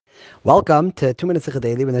Welcome to 2 Minutes Sikha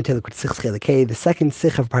Daily. We're going to take Chelek Hei, the second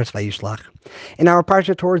Sikha of Parshas Vayishlach. In our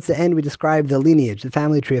parsha, towards the end, we describe the lineage, the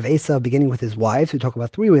family tree of Esav, beginning with his wives. We talk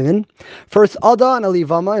about three women. First, Ada and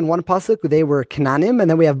Alivama in one pasuk, they were Cananim, and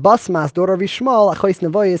then we have Basmas, daughter of Yishmael, Achois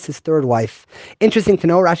Nevoyis, his third wife. Interesting to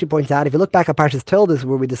know, Rashi points out, if you look back at Parshas Toldos,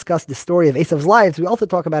 where we discuss the story of Esav's lives, we also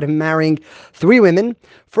talk about him marrying three women.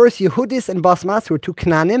 First, Yehudis and Basmas, who were two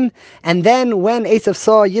Cananim, and then when Esav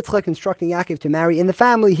saw Yitzchak instructing Yaakov to marry in the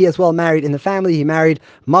family, he as well married in the family. He married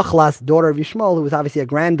Machlas, daughter of Yishmael, who was obviously a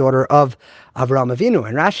granddaughter of Avraham Avinu.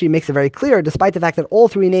 And Rashi makes it very clear, despite the fact that all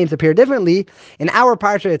three names appear differently, in our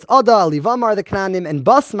parsha it's Ada, Alivama are the Knanim, and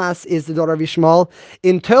Basmas is the daughter of Yishmael.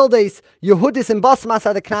 In Toldos, Yehudis and Basmas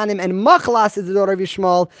are the Knanim, and Machlas is the daughter of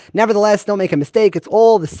Yishmael. Nevertheless, don't make a mistake, it's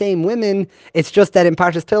all the same women. It's just that in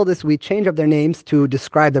Parshas Toldos, we change up their names to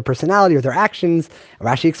describe their personality or their actions.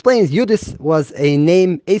 Rashi explains, Yudis was a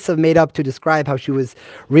name Esav made up to describe how she was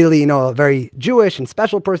really, a very Jewish and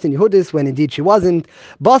special person, Yehudis, when indeed she wasn't.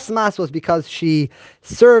 Basmas was because she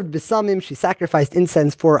served Besamim, she sacrificed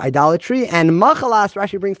incense for idolatry. And Machalas,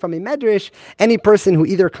 Rashi brings from a Medrash, any person who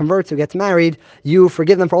either converts or gets married, you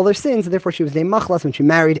forgive them for all their sins, and therefore she was named Machalas. When she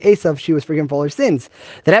married Esav, she was forgiven for all her sins.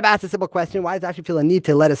 The Rebbe asks a simple question, why does Rashi feel a need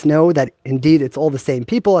to let us know that indeed it's all the same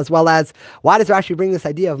people, as well as why does Rashi bring this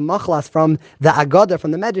idea of Machalas from the Agada,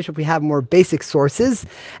 from the Medrash, if we have more basic sources?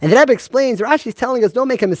 And the Rebbe explains, Rashi is telling us, don't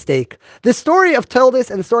make a mistake. The story of Toldos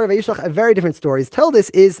and the story of Vayishlach are very different stories. Toldos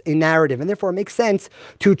is a narrative, and therefore it makes sense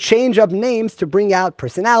to change up names to bring out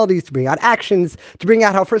personalities, to bring out actions, to bring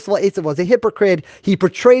out how, first of all, Esav was a hypocrite. He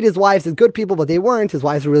portrayed his wives as good people, but they weren't. His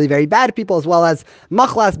wives were really very bad people, as well as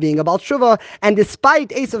Machlas being a Baal Tshuva. And despite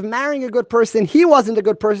Esav marrying a good person, he wasn't a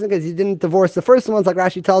good person because he didn't divorce the first ones, like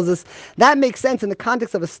Rashi tells us. That makes sense in the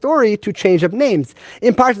context of a story to change up names.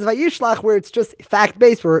 In Parshas Vayishlach, where it's just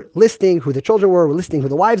fact-based, we're listing who the children were, we're listing who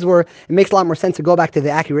the wives were, it makes a lot more sense to go back to the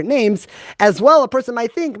accurate names. As well, a person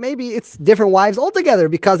might think maybe it's different wives altogether,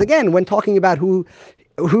 because again, when talking about who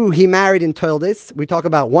he married in Toldos, we talk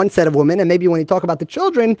about one set of women, and maybe when you talk about the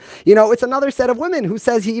children, it's another set of women who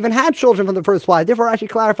says he even had children from the first wife. Therefore, Rashi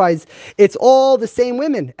clarifies, it's all the same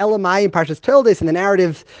women. Elamai in Parshas Toldos, in the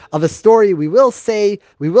narrative of a story, we will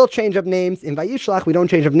change up names. In Vayishlach, we don't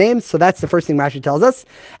change up names, so that's the first thing Rashi tells us.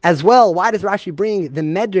 As well, why does Rashi bring the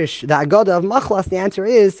Medrash, the Agada of Machlas? The answer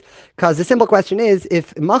is, because the simple question is,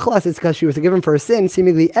 if Machlas is because she was forgiven for her sins,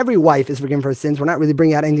 seemingly every wife is forgiven for her sins. We're not really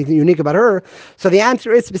bringing out anything unique about her. So the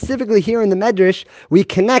answer is, specifically here in the Medrash, we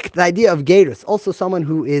connect the idea of Gerus, also someone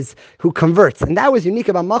who converts. And that was unique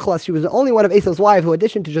about Machlas. She was the only one of Esav's wives who, in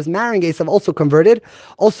addition to just marrying Esav, also converted,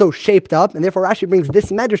 also shaped up. And therefore Rashi brings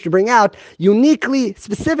this Medrash to bring out uniquely,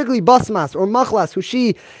 specifically Basmas or Machlas, who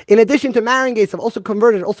she, in addition to marrying Esav, also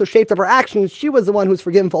converted, also shaped up her actions. She was the one who was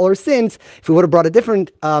forgiven for all her sins. If we would have brought a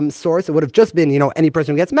different source, it would have just been, any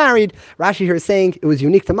person who gets married. Rashi here is saying it was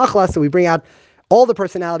unique to Machlas, so we bring out all the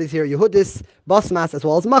personalities here, Yehudis, Basmas, as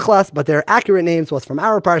well as Machlas, but their accurate names was from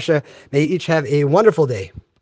our parsha. May you each have a wonderful day.